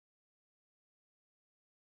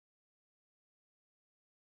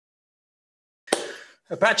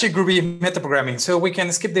Apache Groovy metaprogramming. So we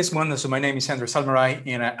can skip this one. So my name is Almiray,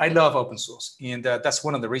 and I love open source. And that's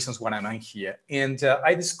one of the reasons why I'm here. And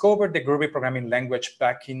I discovered the Groovy programming language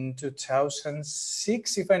back in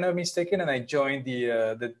 2006, if I'm not mistaken. And I joined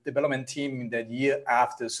the development team in that year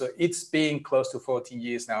after. So it's been close to 14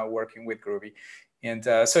 years now working with Groovy. And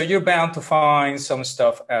so you're bound to find some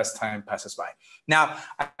stuff as time passes by. Now,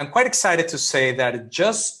 I'm quite excited to say that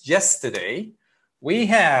just yesterday, we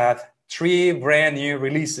had 3 brand new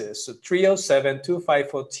releases. So 307,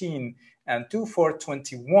 2514, and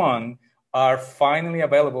 2421 are finally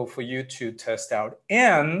available for you to test out.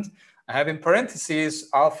 And I have in parentheses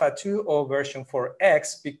Alpha 2.0 version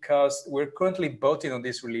 4X because we're currently voting on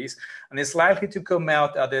this release, and it's likely to come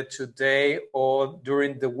out either today or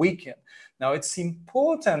during the weekend. Now, it's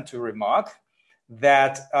important to remark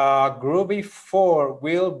that Groovy 4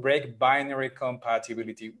 will break binary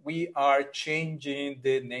compatibility. We are changing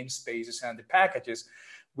the namespaces and the packages.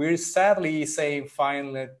 We're sadly saying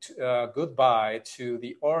finally goodbye to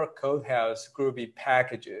the OR Codehouse Groovy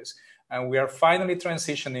packages. And we are finally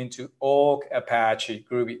transitioning to all Apache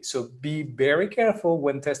Groovy. So be very careful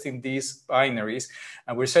when testing these binaries.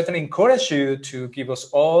 And we certainly encourage you to give us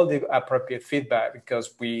all the appropriate feedback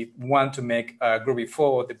because we want to make Groovy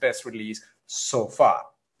 4 the best release so far.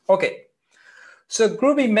 Okay, so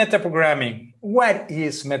Groovy metaprogramming. What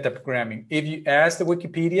is metaprogramming? If you ask the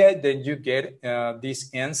Wikipedia, then you get this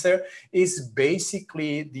answer. It's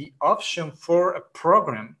basically the option for a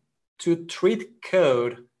program to treat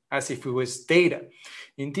code as if it was data.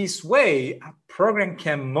 In this way, a program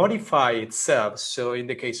can modify itself. So in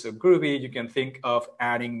the case of Groovy, you can think of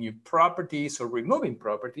adding new properties or removing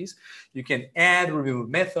properties. You can add, remove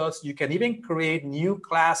methods. You can even create new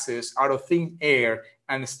classes out of thin air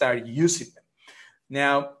and start using them.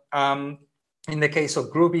 Now, in the case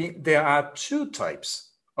of Groovy, there are 2 types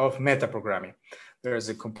of metaprogramming. There's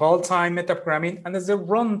a compile time metaprogramming and there's a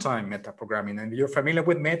runtime metaprogramming. And if you're familiar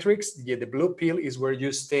with metrics, the blue pill is where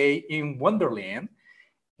you stay in Wonderland.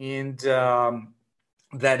 And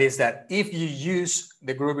that is that if you use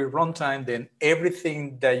the Groovy runtime, then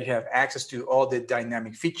everything that you have access to, all the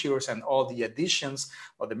dynamic features and all the additions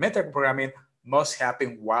of the metaprogramming must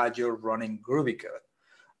happen while you're running Groovy code.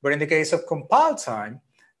 But in the case of compile time,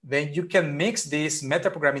 then you can mix these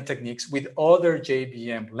metaprogramming techniques with other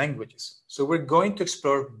JVM languages. So we're going to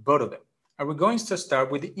explore both of them. And we're going to start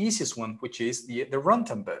with the easiest one, which is the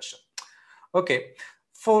runtime version. Okay,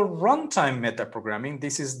 for runtime metaprogramming,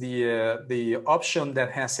 this is the option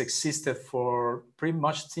that has existed for pretty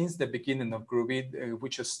much since the beginning of Groovy,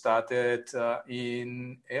 which started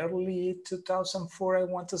in early 2004, I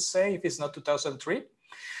want to say, if it's not 2003.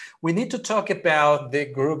 We need to talk about the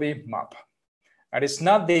Groovy map. And it's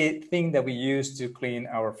not the thing that we use to clean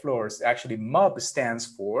our floors. Actually, MOP stands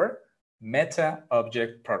for Meta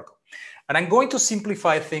Object Protocol. And I'm going to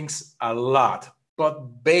simplify things a lot,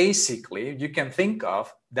 but basically you can think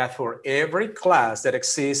of that for every class that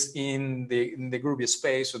exists in the Groovy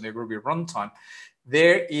space or the Groovy runtime,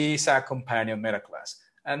 there is a companion meta class.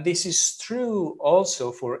 And this is true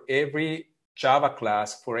also for every Java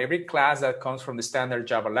class, for every class that comes from the standard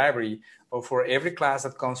Java library, or for every class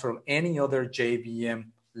that comes from any other JVM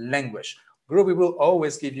language. Groovy will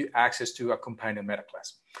always give you access to a companion meta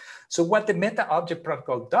class. So what the Meta Object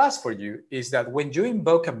Protocol does for you is that when you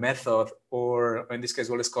invoke a method, or in this case,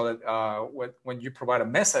 well, let's call it when you provide a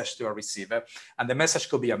message to a receiver, and the message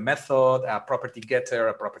could be a method, a property getter,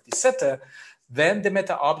 a property setter, then the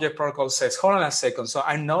Meta Object Protocol says, hold on a second. So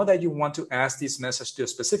I know that you want to ask this message to a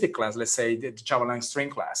specific class, let's say the Java line string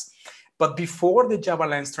class. But before the Java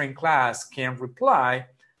line string class can reply,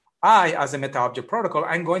 I, as a Meta Object Protocol,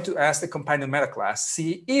 I'm going to ask the companion meta class,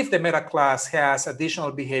 see if the meta class has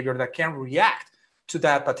additional behavior that can react to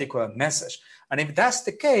that particular message. And if that's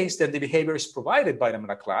the case, then the behavior is provided by the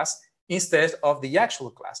meta class instead of the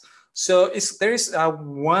actual class. So there is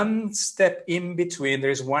one step in between.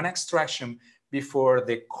 There is one extraction before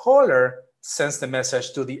the caller sends the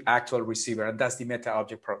message to the actual receiver, and that's the Meta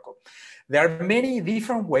Object Protocol. There are many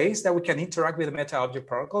different ways that we can interact with the Meta Object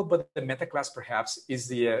Protocol, but the meta class perhaps is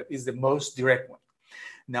the most direct one.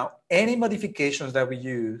 Now, any modifications that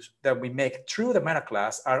we make through the meta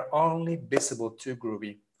class are only visible to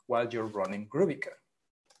Groovy while you're running Groovy code.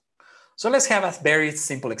 So let's have a very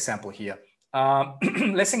simple example here.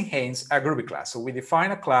 Let's enhance a Groovy class. So we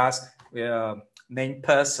define a class named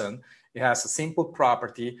person. It has a simple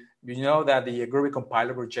property. You know that the Groovy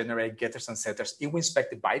compiler will generate getters and setters. If we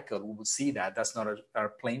inspect the bytecode, we will see that that's not our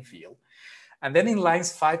plain field. And then in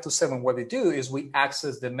lines 5 to 7, what we do is we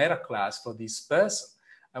access the meta class for this person.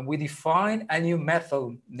 and we define a new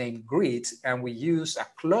method named greet, and we use a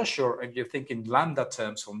closure, if you think in lambda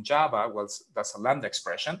terms from Java, well, that's a lambda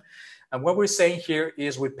expression. And what we're saying here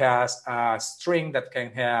is we pass a string that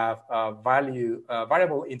can have a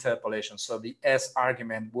variable interpolation. So the S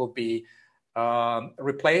argument will be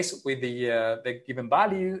replaced with the given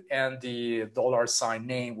value, and the $sign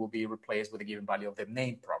name will be replaced with the given value of the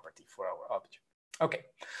name property for our object. Okay,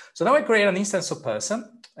 so now I create an instance of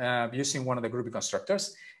person using one of the Groovy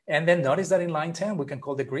constructors. And then notice that in line 10, we can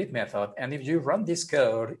call the greet method. And if you run this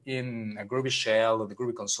code in a Groovy shell or the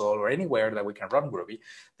Groovy console or anywhere that we can run Groovy,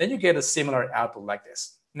 then you get a similar output like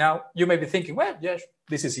this. Now, you may be thinking, well, yeah,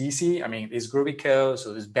 this is easy. I mean, it's Groovy code,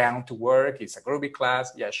 so it's bound to work. It's a Groovy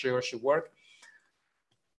class. Yeah, sure, it should work.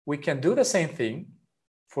 We can do the same thing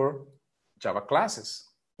for Java classes,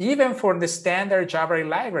 even for the standard Java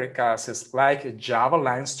library classes like Java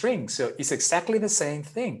line string. So it's exactly the same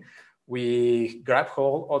thing. We grab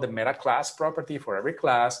hold of the meta class property for every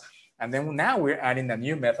class. And then now we're adding a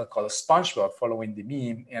new method called SpongeBob following the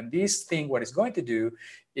meme. And this thing, what it's going to do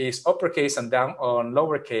is uppercase and down on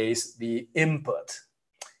lowercase the input.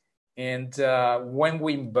 And when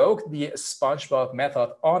we invoke the SpongeBob method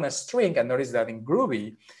on a string, and notice that in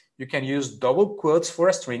Groovy, you can use double quotes for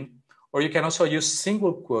a string, or you can also use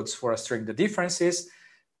single quotes for a string. The difference is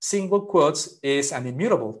single quotes is an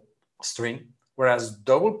immutable string, whereas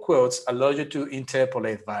double quotes allow you to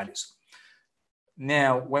interpolate values.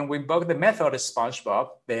 Now, when we invoke the method SpongeBob,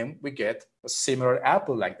 then we get a similar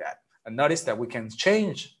output like that. And notice that we can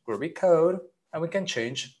change Groovy code and we can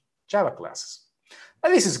change Java classes.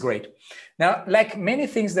 And this is great. Now, like many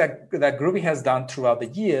things that Groovy has done throughout the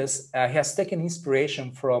years, it has taken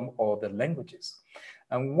inspiration from other languages.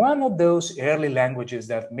 And one of those early languages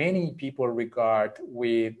that many people regard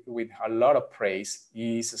with a lot of praise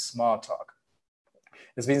is Smalltalk.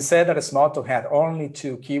 It's been said that Smalltalk had only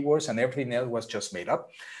 2 keywords and everything else was just made up.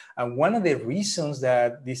 And one of the reasons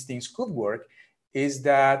that these things could work is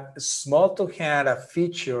that Smalltalk had a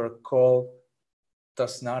feature called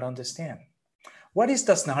does not understand. What is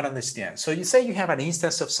does not understand? So you say you have an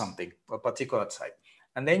instance of something, a particular type,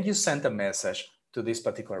 and then you send a message to this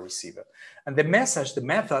particular receiver. And the message, the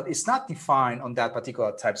method is not defined on that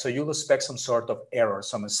particular type. So you'll expect some sort of error,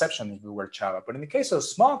 some exception if you were Java. But in the case of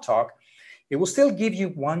Smalltalk, it will still give you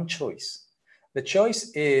one choice. The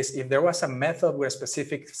choice is if there was a method with a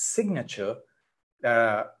specific signature,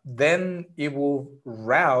 then it will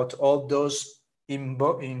route all those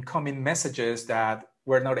incoming messages that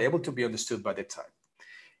were not able to be understood by the type.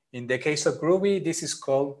 In the case of Groovy, this is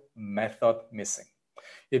called method missing.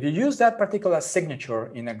 If you use that particular signature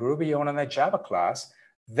in a Groovy or in a Java class,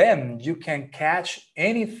 then you can catch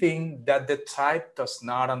anything that the type does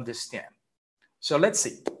not understand. So let's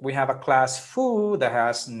see, we have a class foo that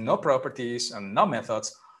has no properties and no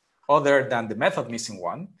methods other than the method missing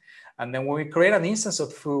one. And then when we create an instance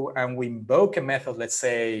of foo and we invoke a method, let's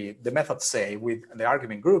say the method say with the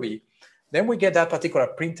argument Groovy, then we get that particular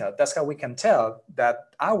printout. That's how we can tell that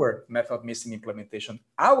our method missing implementation,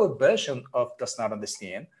 our version of does not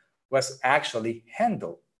understand, was actually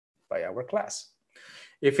handled by our class.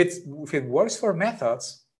 If it works for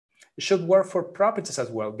methods, it should work for properties as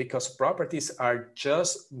well, because properties are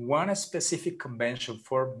just one specific convention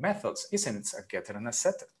for methods, isn't it? A getter and a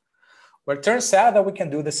setter. Well, it turns out that we can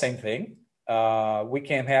do the same thing. We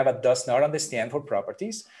can have a does not understand for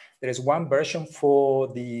properties. There is one version for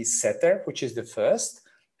the setter, which is the first,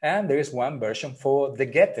 and there is one version for the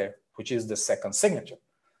getter, which is the second signature.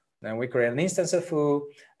 Then we create an instance of foo,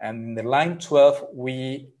 and in the line 12,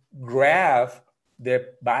 we grab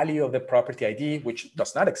the value of the property ID, which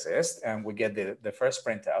does not exist, and we get the first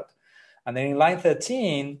printout. And then in line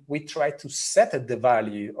 13, we try to set the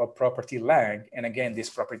value of property lang, and again,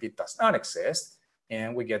 this property does not exist,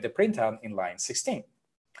 and we get the printout in line 16.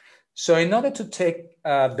 So in order to take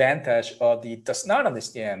advantage of the does not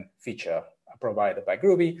understand feature provided by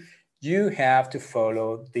Groovy, you have to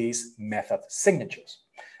follow these method signatures.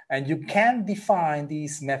 And you can define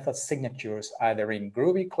these method signatures either in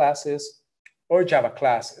Groovy classes or Java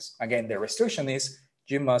classes. Again, the restriction is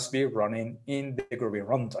you must be running in the Groovy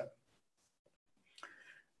runtime.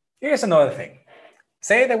 Here's another thing.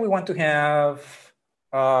 Say that we want to have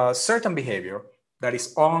a certain behavior that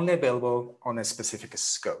is only available on a specific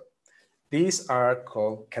scope. These are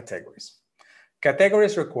called categories.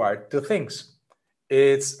 Categories require 2 things.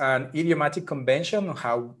 It's an idiomatic convention on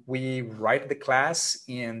how we write the class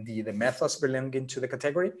and the methods belonging to the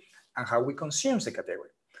category and how we consume the category.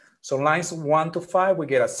 So lines 1 to 5, we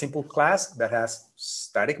get a simple class that has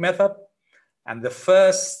static method. And the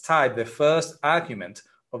first type, the first argument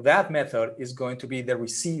of that method is going to be the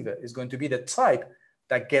receiver, is going to be the type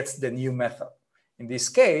that gets the new method. In this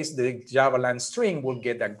case, the Java lang string will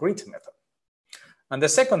get a greet method. And the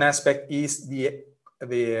second aspect is the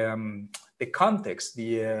context,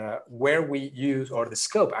 where we use, or the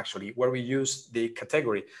scope actually, where we use the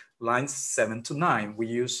category lines 7 to 9. We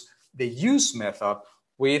use the use method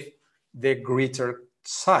with the greeter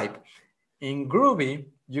type. In Groovy,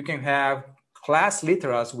 you can have class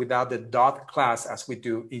literals without the dot class as we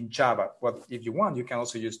do in Java. But if you want, you can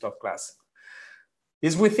also use dot class.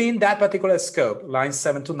 It's within that particular scope, lines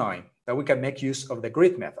 7 to 9, that we can make use of the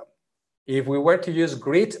greet method. If we were to use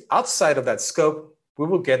greet outside of that scope, we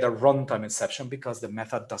will get a runtime exception because the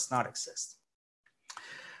method does not exist.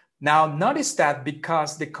 Now, notice that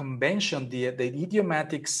because the convention, the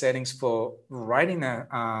idiomatic settings for writing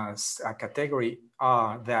a category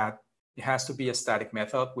are that it has to be a static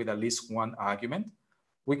method with at least one argument,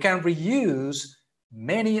 we can reuse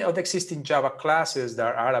many of the existing Java classes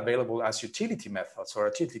that are available as utility methods or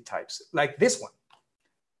utility types, like this one.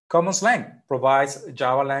 Commons lang provides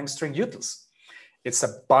Java lang string utils. It's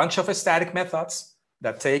a bunch of static methods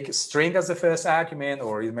that take string as the first argument,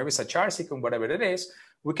 or maybe it's a char sequence, whatever it is.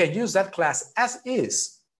 We can use that class as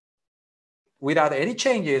is, without any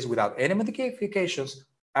changes, without any modifications,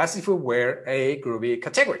 as if it were a Groovy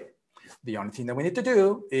category. The only thing that we need to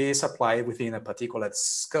do is apply it within a particular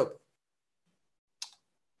scope.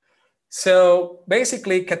 So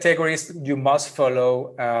basically, categories, you must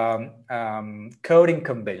follow coding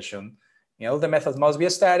convention. You know, the method must be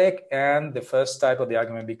static, and the first type of the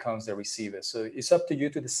argument becomes the receiver. So it's up to you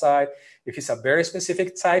to decide if it's a very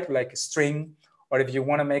specific type, like a string, or if you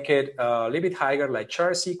want to make it a little bit higher, like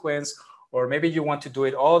char sequence, or maybe you want to do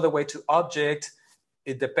it all the way to object.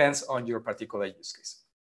 It depends on your particular use case.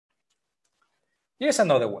 Here's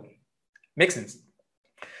another one, mixins.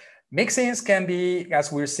 Mixins can be,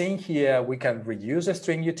 as we're seeing here, we can reuse the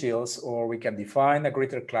string utils, or we can define a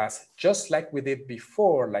greeter class just like we did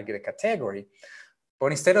before, like the category.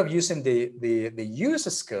 But instead of using the use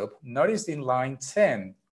scope, notice in line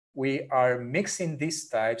 10, we are mixing these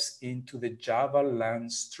types into the Java lang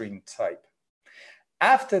string type.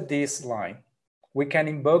 After this line, we can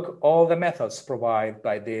invoke all the methods provided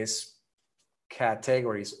by these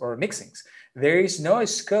categories or mixins. There is no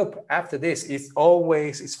scope after this.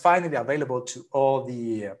 It's finally available to all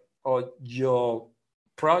your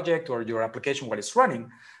project or your application while it's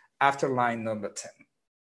running after line number 10.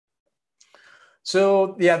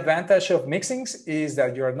 So the advantage of mixins is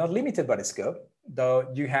that you are not limited by the scope, though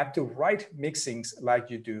you have to write mixins like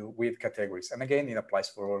you do with categories. And again, it applies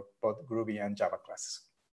for both Groovy and Java classes.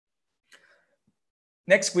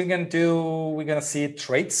 Next, we're gonna see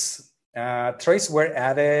traits. Traits were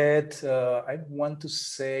added, I want to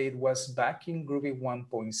say it was back in Groovy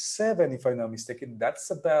 1.7, if I'm not mistaken.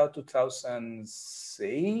 That's about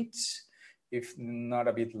 2008, if not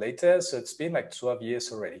a bit later. So it's been like 12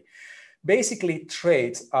 years already. Basically,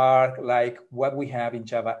 traits are like what we have in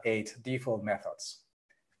Java 8 default methods,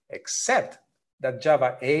 except that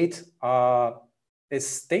Java 8 is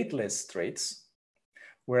stateless traits.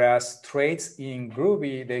 Whereas traits in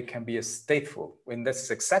Groovy, they can be stateful, and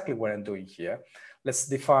that's exactly what I'm doing here. Let's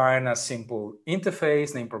define a simple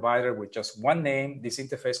interface name provider with just one name. This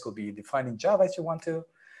interface could be defined in Java if you want to.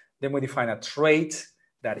 Then we define a trait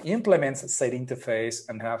that implements said interface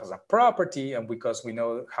and has a property, and because we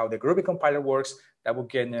know how the Groovy compiler works, that will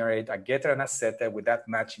generate a getter and a setter with that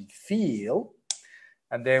matching field.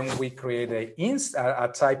 And then we create a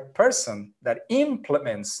type person that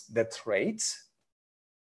implements the trait.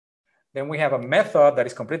 Then we have a method that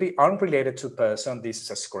is completely unrelated to person. This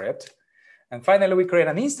is a script. And finally, we create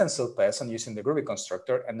an instance of person using the Groovy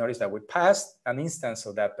constructor. And notice that we passed an instance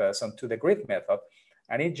of that person to the greet method.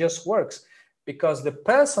 And it just works because the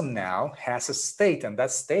person now has a state, and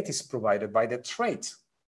that state is provided by the trait.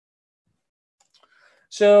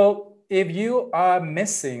 So if you are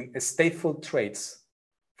missing stateful traits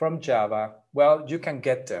from Java, well, you can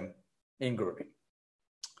get them in Groovy.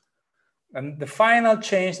 And the final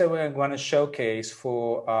change that we're going to showcase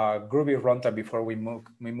for Groovy runtime before we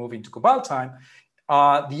move into compile time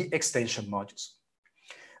are the extension modules.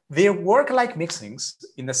 They work like mixins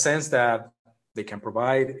in the sense that they can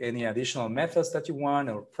provide any additional methods that you want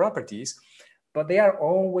or properties, but they are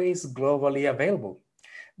always globally available.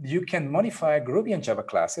 You can modify Groovy and Java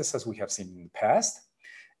classes as we have seen in the past.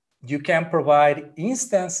 You can provide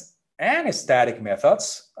instance and static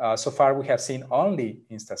methods. So far, we have seen only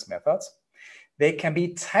instance methods. They can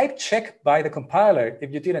be type checked by the compiler.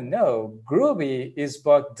 If you didn't know, Groovy is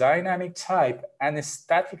both dynamic type and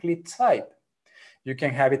statically type. You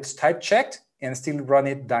can have it type checked and still run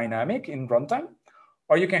it dynamic in runtime,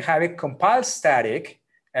 or you can have it compile static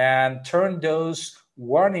and turn those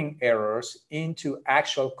warning errors into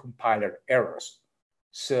actual compiler errors.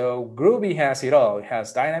 So Groovy has it all. It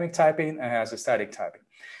has dynamic typing and has static typing.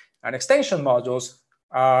 And extension modules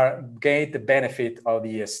get the benefit of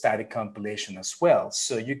the static compilation as well.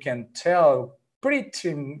 So you can tell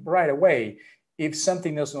pretty right away if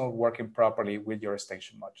something is not working properly with your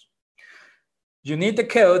extension module. You need the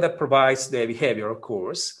code that provides the behavior, of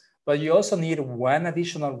course, but you also need one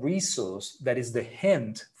additional resource that is the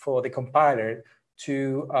hint for the compiler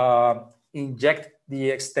to inject the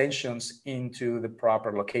extensions into the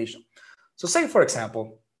proper location. So say, for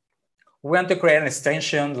example, we want to create an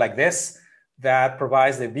extension like this that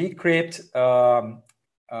provides the bcrypt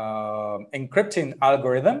encrypting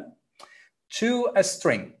algorithm to a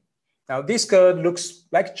string. Now, this code looks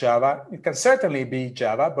like Java. It can certainly be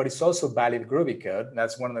Java, but it's also valid Groovy code.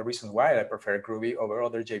 That's one of the reasons why I prefer Groovy over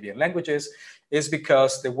other JVM languages, is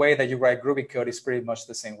because the way that you write Groovy code is pretty much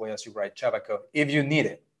the same way as you write Java code, if you need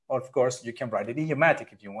it. Of course, you can write it idiomatic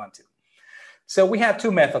if you want to. So we have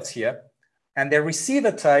two methods here, and the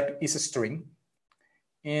receiver type is a string,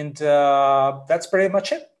 and that's pretty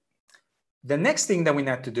much it. The next thing that we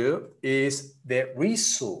need to do is the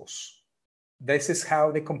resource. This is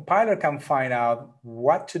how the compiler can find out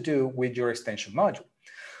what to do with your extension module.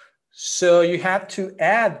 So you have to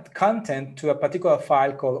add content to a particular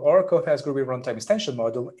file called Oracle has Groovy runtime extension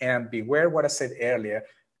module, and beware what I said earlier.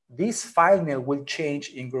 This file name will change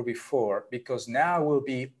in Groovy 4 because now it will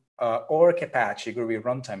be Oracle Apache Groovy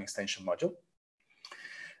runtime extension module.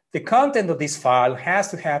 The content of this file has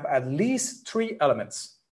to have at least 3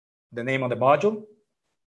 elements: the name of the module,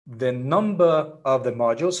 the number of the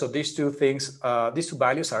module. So these two things, these two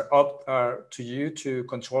values are up to you to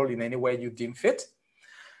control in any way you deem fit.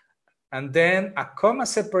 And then a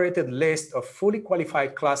comma-separated list of fully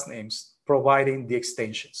qualified class names providing the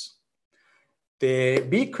extensions. The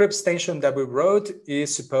bcrypt extension that we wrote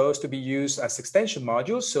is supposed to be used as extension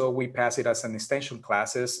module, so we pass it as an extension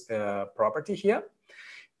classes property here.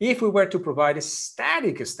 If we were to provide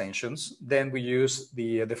static extensions, then we use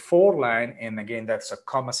the for line, and again, that's a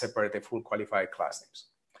comma-separated full qualified class names.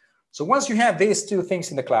 So once you have these two things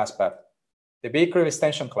in the class path, the bcrypt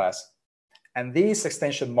extension class and this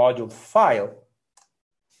extension module file,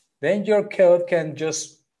 then your code can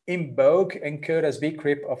just invoke encode as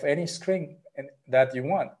bcrypt of any string that you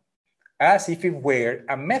want, as if it were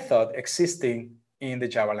a method existing in the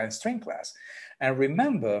JavaLine string class. And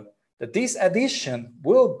remember that this addition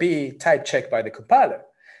will be type checked by the compiler.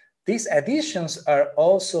 These additions are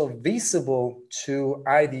also visible to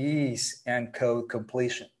IDEs and code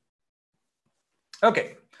completion.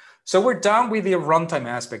 Okay, so we're done with the runtime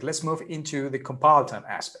aspect. Let's move into the compile time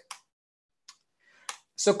aspect.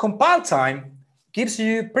 So compile time gives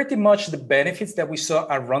you pretty much the benefits that we saw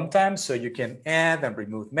at runtime. So you can add and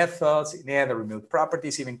remove methods, add and remove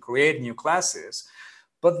properties, even create new classes.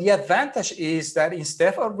 But the advantage is that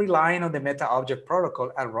instead of relying on the meta object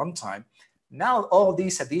protocol at runtime, now all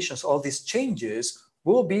these additions, all these changes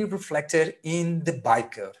will be reflected in the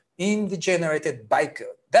bytecode, in the generated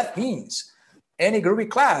bytecode. That means any Groovy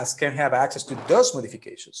class can have access to those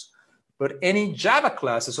modifications, but any Java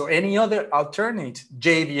classes or any other alternate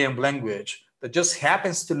JVM language that just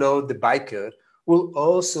happens to load the bytecode will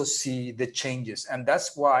also see the changes. And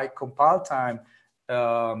that's why compile time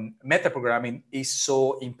metaprogramming is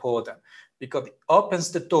so important, because it opens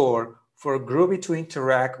the door for Groovy to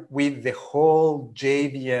interact with the whole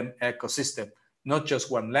JVM ecosystem, not just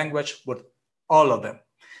one language, but all of them.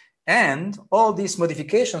 And all these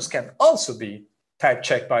modifications can also be type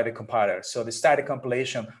checked by the compiler. So the static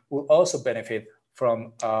compilation will also benefit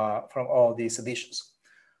from all these additions.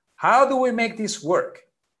 How do we make this work?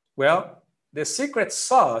 Well, the secret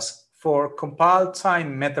sauce for compile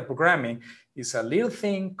time metaprogramming is a little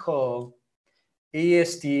thing called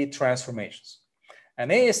AST transformations.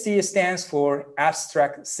 And AST stands for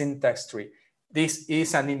Abstract Syntax Tree. This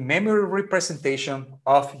is an in-memory representation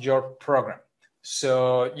of your program.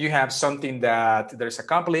 So you have something that there's a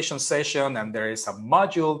compilation session and there is a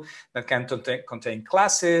module that can contain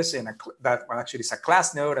classes, and that actually is a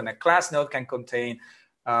class node, and a class node can contain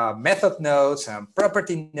method nodes and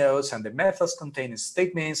property nodes, and the methods contain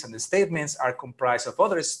statements, and the statements are comprised of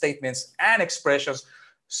other statements and expressions.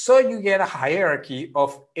 So you get a hierarchy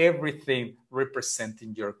of everything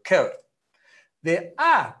representing your code. There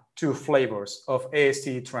are two flavors of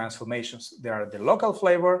AST transformations. There are the local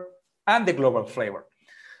flavor and the global flavor.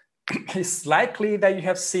 It's likely that you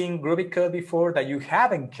have seen Groovy code before that you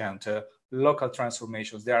have encountered local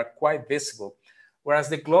transformations. They are quite visible, whereas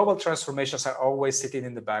the global transformations are always sitting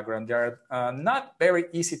in the background. They are not very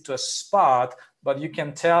easy to spot, but you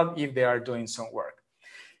can tell if they are doing some work.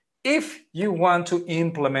 If you want to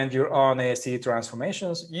implement your own AST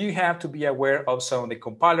transformations, you have to be aware of some of the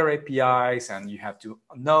compiler APIs, and you have to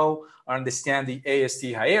know, understand the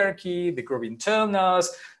AST hierarchy, the Groovy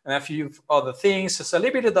internals, and a few other things. It's a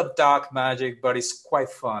little bit of dark magic, but it's quite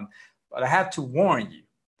fun. But I have to warn you,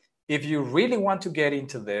 if you really want to get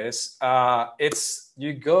into this,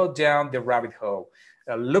 you go down the rabbit hole.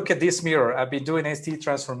 Look at this mirror. I've been doing AST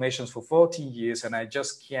transformations for 14 years, and I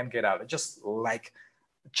just can't get out. I just like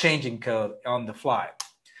changing code on the fly.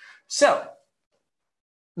 So,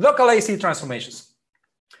 local AST transformations.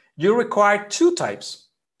 You require two types.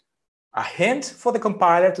 A hint for the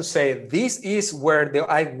compiler to say, this is where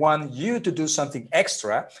I want you to do something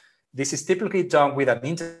extra. This is typically done with an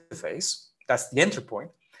interface. That's the entry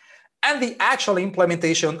point. And the actual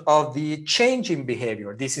implementation of the change in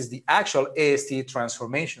behavior. This is the actual AST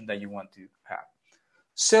transformation that you want to have.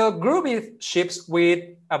 So Groovy ships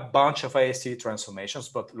with a bunch of AST transformations,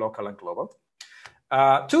 both local and global.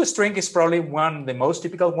 Two-string is probably one of the most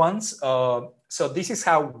typical ones. So this is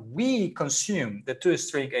how we consume the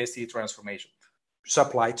two-string AST transformation. It's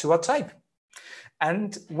applied to a type.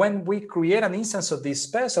 And when we create an instance of this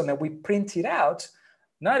person and we print it out,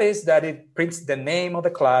 notice that it prints the name of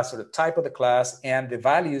the class or the type of the class and the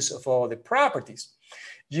values of all the properties.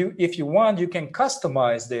 If you want, you can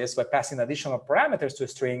customize this by passing additional parameters to a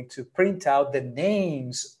string to print out the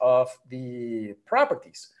names of the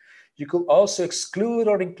properties. You could also exclude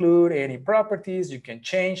or include any properties. You can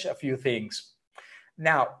change a few things.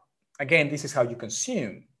 Now, again, this is how you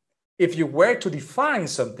consume. If you were to define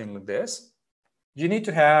something like this, you need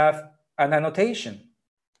to have an annotation.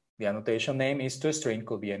 The annotation name is toString,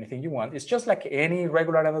 could be anything you want. It's just like any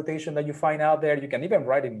regular annotation that you find out there. You can even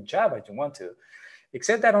write it in Java if you want to.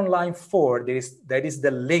 Except that on line 4, that is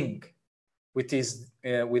the link, which is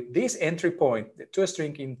with this entry point, the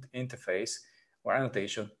toString interface or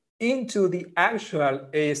annotation, into the actual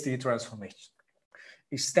AST transformation.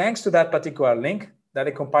 It's thanks to that particular link that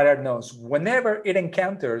the compiler knows whenever it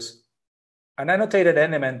encounters an annotated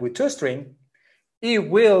element with toString, it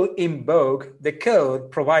will invoke the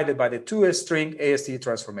code provided by the toString AST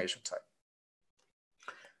transformation type.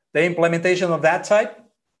 The implementation of that type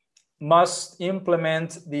must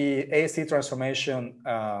implement the AST transformation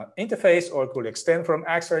interface, or could extend from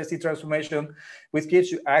Axor AST transformation, which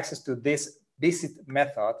gives you access to this visit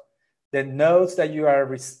method. The nodes that you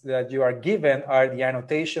are given are the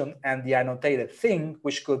annotation and the annotated thing,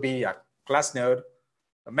 which could be a class node,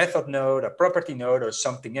 a method node, a property node, or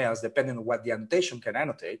something else, depending on what the annotation can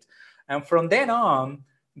annotate. And from then on,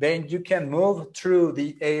 then you can move through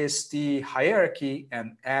the AST hierarchy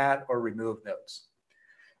and add or remove nodes.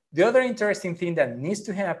 The other interesting thing that needs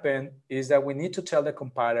to happen is that we need to tell the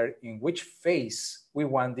compiler in which phase we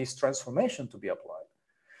want this transformation to be applied.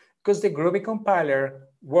 Because the Groovy compiler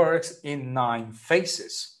works in 9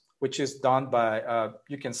 phases, which is done by,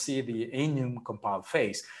 you can see the enum compile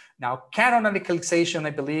phase. Now, canonicalization, I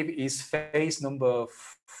believe, is phase number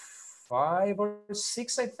 5 or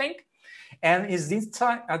 6, I think. And is this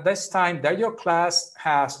time, at this time that your class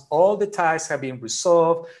has all the tasks have been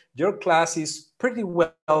resolved, your class is pretty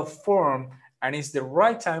well formed, and it's the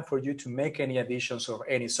right time for you to make any additions or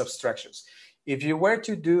any subtractions. If you were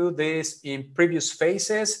to do this in previous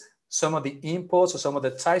phases, some of the inputs or some of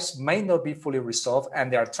the types may not be fully resolved,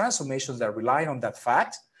 and there are transformations that rely on that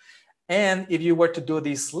fact. And if you were to do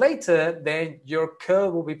this later, then your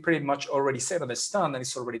code will be pretty much already set on the stone, and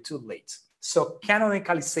it's already too late. So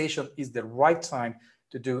canonicalization is the right time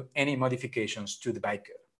to do any modifications to the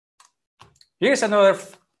bytecode. Here's another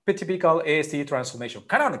typical AST transformation,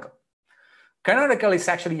 canonical. Canonical is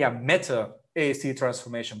actually a meta AST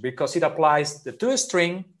transformation because it applies the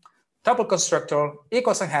toString, tuple constructor,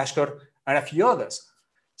 equals and hash code, and a few others.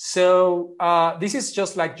 So this is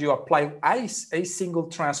just like you apply a single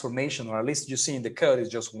transformation, or at least you see in the code is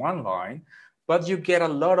just one line, but you get a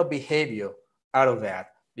lot of behavior out of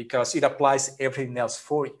that because it applies everything else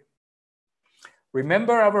for you.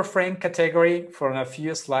 Remember our frame category from a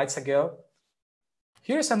few slides ago?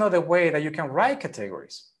 Here's another way that you can write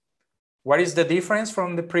categories. What is the difference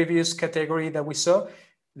from the previous category that we saw?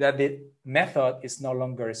 That the method is no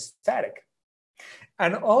longer static.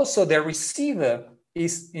 And also the receiver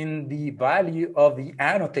is in the value of the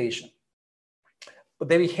annotation. But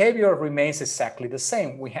the behavior remains exactly the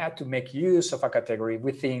same. We have to make use of a category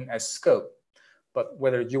within a scope. But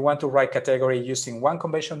whether you want to write category using one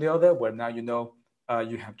convention or the other, well, now you know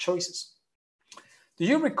you have choices. Do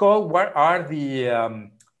you recall what are the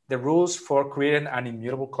rules for creating an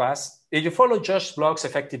immutable class? If you follow Josh Bloch's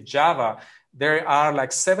Effective Java, there are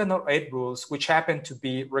like 7 or 8 rules which happen to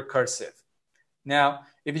be recursive. Now,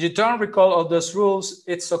 If you don't recall all those rules,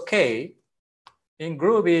 it's okay. In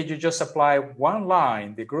Groovy, you just apply one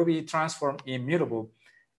line, the Groovy transform immutable,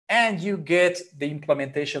 and you get the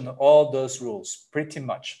implementation of all those rules, pretty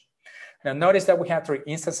much. Now notice that we have 3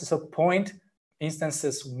 instances of point.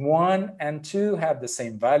 Instances 1 and 2 have the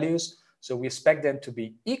same values, so we expect them to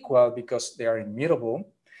be equal because they are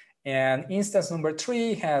immutable. And instance number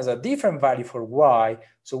 3 has a different value for y,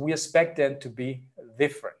 so we expect them to be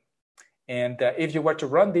different. And if you were to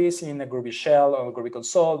run this in a Groovy shell or a Groovy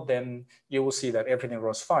console, then you will see that everything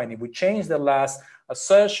runs fine. If we change the last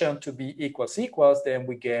assertion to be equals equals, then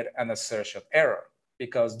we get an assertion error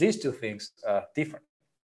because these 2 things are different.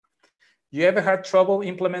 You ever had trouble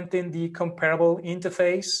implementing the comparable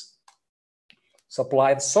interface?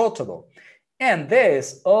 Supplied sortable. And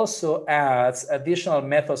this also adds additional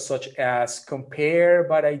methods such as compare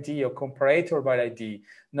by ID or comparator by ID,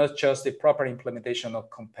 not just the proper implementation of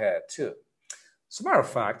compare to. As a matter of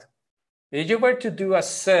fact, if you were to do a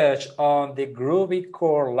search on the Groovy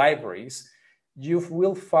core libraries, you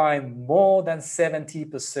will find more than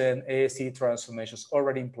 70% AST transformations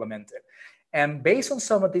already implemented. And based on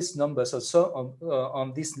some of these numbers,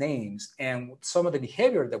 on these names, and some of the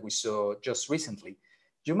behavior that we saw just recently,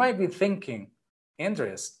 you might be thinking,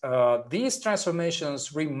 Andres, these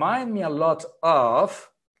transformations remind me a lot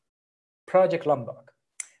of Project Lombok.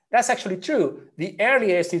 That's actually true. The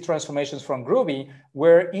early AST transformations from Groovy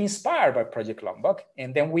were inspired by Project Lombok,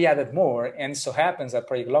 and then we added more. And it so happens that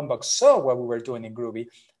Project Lombok saw what we were doing in Groovy,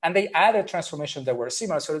 and they added transformations that were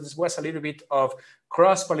similar. So this was a little bit of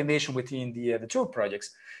cross-pollination within the 2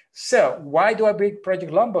 projects. So why do I bring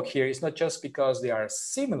Project Lombok here? It's not just because they are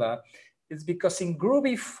similar. It's because in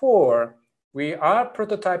Groovy 4, we are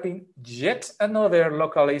prototyping yet another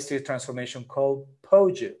local AST transformation called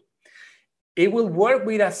Pojo. It will work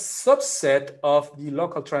with a subset of the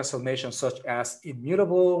local transformations such as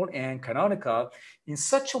immutable and canonical in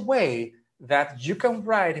such a way that you can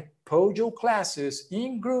write Pojo classes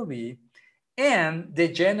in Groovy and the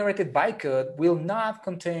generated bytecode will not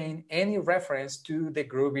contain any reference to the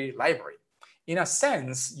Groovy library. In a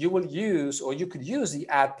sense, you will use, or you could use the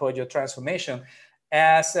add Pojo transformation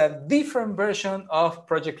as a different version of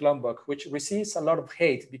Project Lombok, which receives a lot of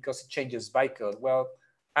hate because it changes bytecode. Well,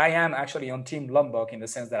 I am actually on Team Lombok in the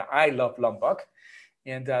sense that I love Lombok.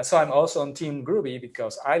 And so I'm also on Team Groovy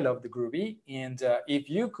because I love the Groovy. And if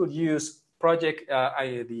you could use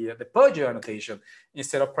the Pojo annotation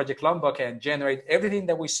instead of Project Lombok and generate everything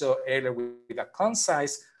that we saw earlier with a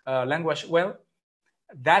concise language, well,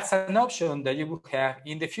 that's an option that you will have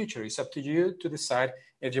in the future. It's up to you to decide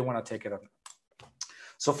if you want to take it or not.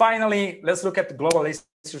 So finally, let's look at the global AST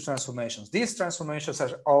transformations. These transformations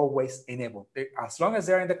are always enabled. As long as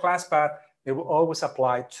they're in the class path, they will always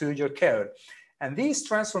apply to your code. And these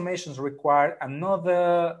transformations require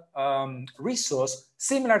another resource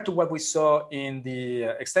similar to what we saw in the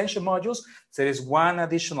extension modules. So there is one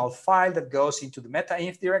additional file that goes into the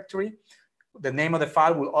meta-inf directory. The name of the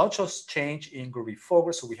file will also change in Groovy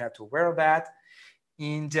forward, so we have to be aware of that.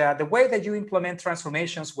 And the way that you implement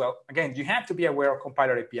transformations, well, again, you have to be aware of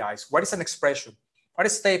compiler APIs. What is an expression? What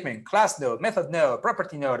is a statement? Class node, method node,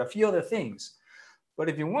 property node, a few other things. But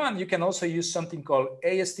if you want, you can also use something called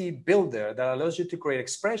AST Builder that allows you to create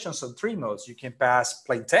expressions on 3 modes. You can pass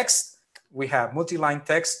plain text. We have multi-line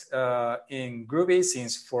text in Groovy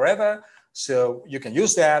since forever. So you can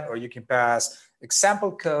use that, or you can pass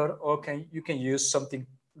example code, or you can use something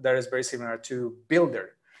that is very similar to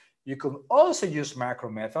Builder. You can also use macro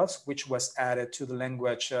methods, which was added to the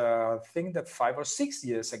language, I think that 5 or 6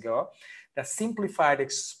 years ago, that simplified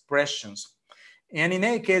expressions. And in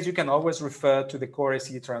any case, you can always refer to the core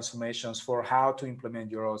AST transformations for how to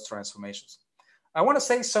implement your own transformations. I want to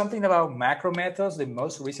say something about macro methods, the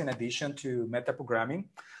most recent addition to metaprogramming.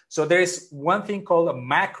 So there is one thing called a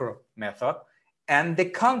macro method, and the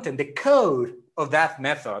content, the code of that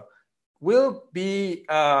method will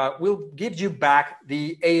give you back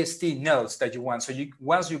the AST nodes that you want. So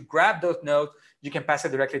once you grab those nodes, you can pass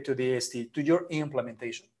it directly to the AST, to your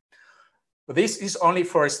implementation. But this is only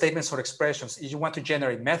for statements or expressions. If you want to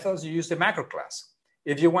generate methods, you use the macro class.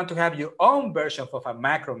 If you want to have your own version of a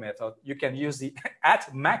macro method, you can use the add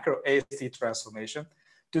macro AST transformation.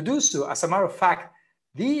 To do so, as a matter of fact,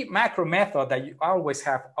 the macro method that you always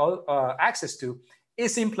have access to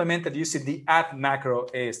is implemented using the add macro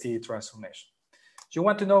AST transformation. If you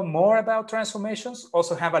want to know more about transformations,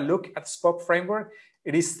 also have a look at Spock framework.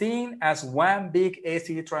 It is seen as one big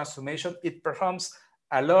AST transformation. It performs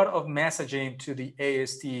a lot of messaging to the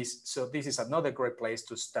ASTs. So this is another great place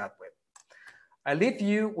to start with. I leave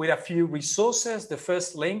you with a few resources. The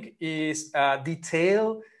first link is a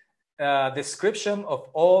detailed description of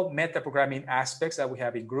all metaprogramming aspects that we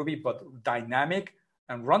have in Groovy, but dynamic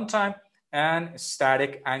and runtime and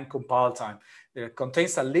static and compile time. It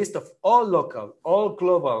contains a list of all local, all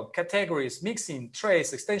global categories, mixing,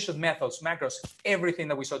 trace, extension methods, macros, everything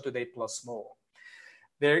that we saw today plus more.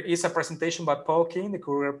 There is a presentation by Paul King, the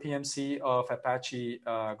career PMC of Apache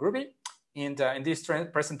Groovy. In this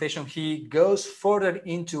presentation, he goes further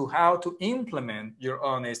into how to implement your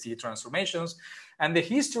own SDE transformations. And the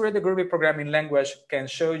history of the Groovy programming language can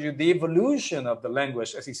show you the evolution of the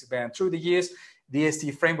language as it's been through the years, the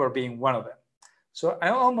SDE framework being one of them. So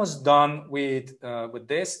I'm almost done with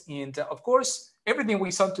this. And of course, everything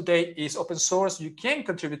we saw today is open source. You can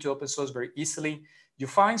contribute to open source very easily. You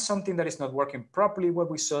find something that is not working properly, what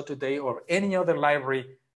we saw today, or any other library,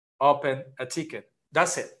 open a ticket.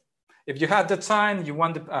 That's it. If you have the time, you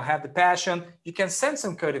want to have the passion, you can send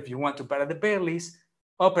some code if you want to, but at the very least,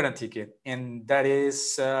 open a ticket. And that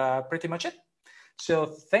is pretty much it. So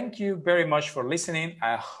thank you very much for listening.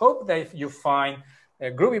 I hope that you find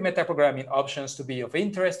Groovy metaprogramming options to be of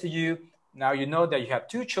interest to you. Now you know that you have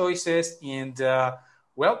two choices, and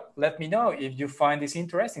well, let me know if you find this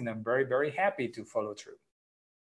interesting. I'm very, very happy to follow through.